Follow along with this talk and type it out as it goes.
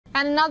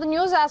And in other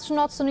news,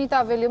 astronauts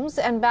Sunita Williams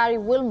and Barry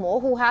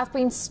Wilmore, who have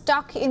been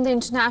stuck in the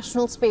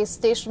International Space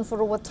Station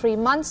for over 3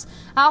 months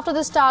after the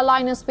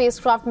Starliner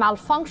spacecraft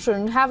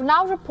malfunctioned, have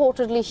now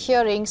reportedly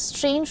hearing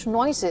strange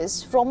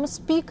noises from a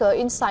speaker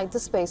inside the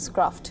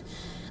spacecraft.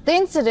 The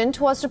incident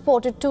was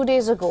reported 2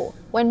 days ago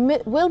when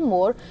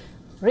Wilmore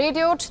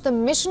radioed the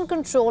mission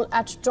control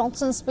at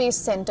Johnson Space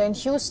Center in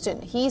Houston.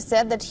 He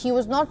said that he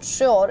was not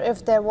sure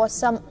if there was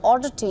some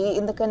oddity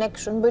in the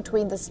connection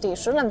between the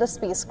station and the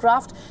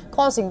spacecraft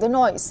causing the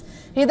noise.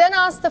 He then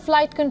asked the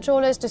flight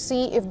controllers to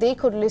see if they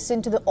could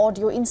listen to the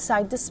audio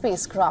inside the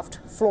spacecraft.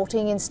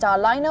 Floating in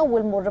Starliner,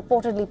 Wilmore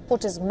reportedly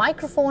put his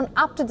microphone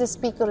up to the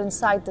speaker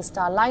inside the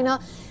Starliner,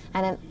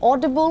 and an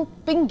audible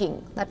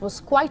pinging that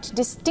was quite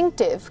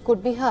distinctive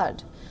could be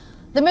heard.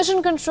 The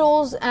mission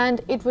controls,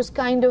 and it was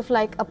kind of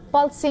like a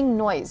pulsing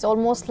noise,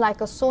 almost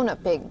like a sonar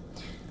ping.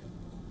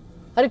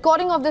 A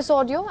recording of this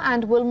audio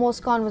and Wilmore's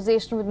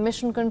conversation with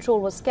mission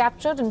control was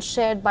captured and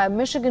shared by a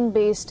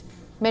Michigan-based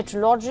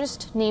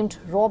meteorologist named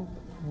Rob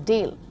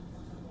Dale.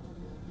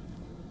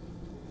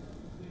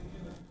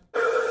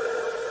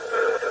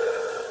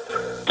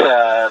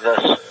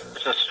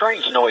 There's a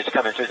strange noise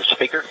coming through the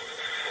speaker,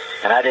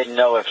 and I didn't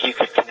know if you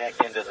could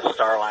connect into the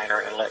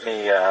Starliner and let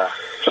me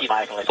keep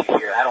mic and let you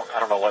hear. I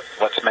don't know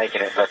what's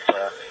making it, but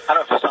I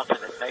don't know if it's something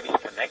that maybe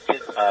is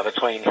connected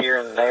between here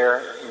and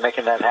there,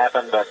 making that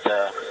happen. But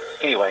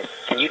anyway,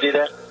 can you do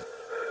that?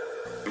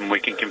 We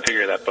can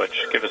configure that,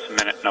 Butch. Give us a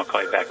minute, and I'll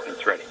call you back when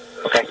it's ready.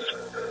 Okay.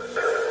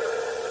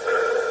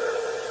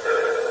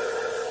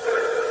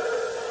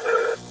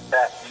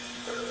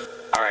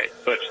 All right,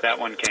 Butch. That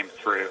one came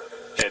through.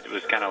 It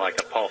was kind of like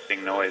a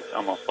pulsing noise,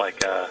 almost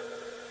like a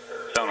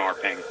sonar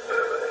ping.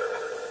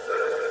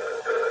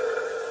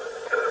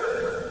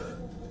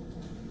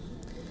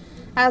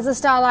 As the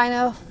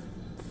Starliner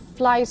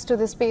flies to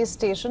the space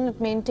station, it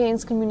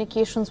maintains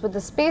communications with the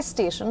space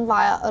station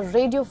via a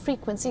radio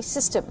frequency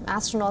system.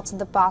 Astronauts in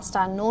the past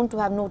are known to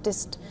have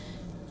noticed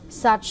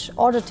such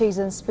oddities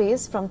in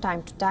space from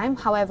time to time.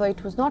 However,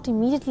 it was not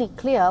immediately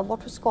clear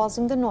what was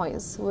causing the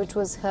noise, which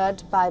was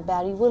heard by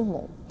Barry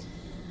Wilmore.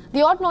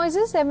 The odd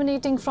noises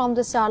emanating from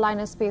the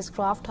Starliner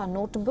spacecraft are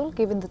notable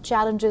given the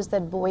challenges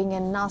that Boeing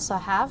and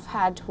NASA have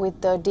had with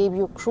the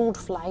debut crewed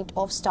flight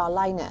of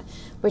Starliner,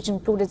 which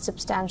included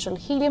substantial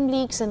helium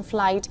leaks in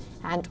flight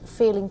and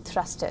failing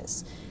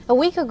thrusters. A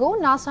week ago,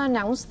 NASA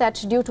announced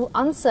that due to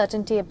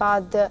uncertainty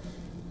about the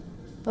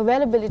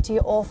availability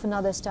of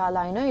another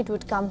Starliner, it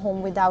would come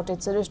home without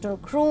its original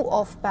crew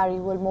of Barry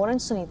Wilmore and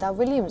Sunita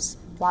Williams.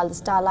 While the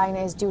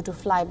Starliner is due to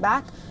fly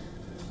back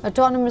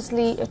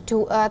autonomously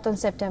to Earth on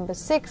September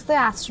 6th, the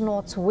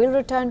astronauts will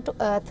return to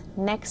Earth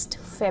next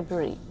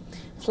February.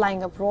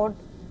 Flying abroad,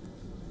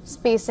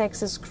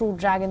 SpaceX's Crew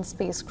Dragon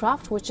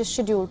spacecraft, which is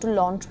scheduled to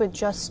launch with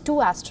just 2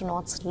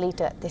 astronauts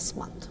later this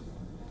month.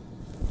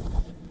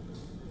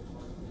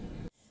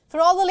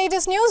 For all the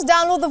latest news,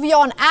 download the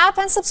WION app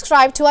and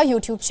subscribe to our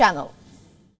YouTube channel.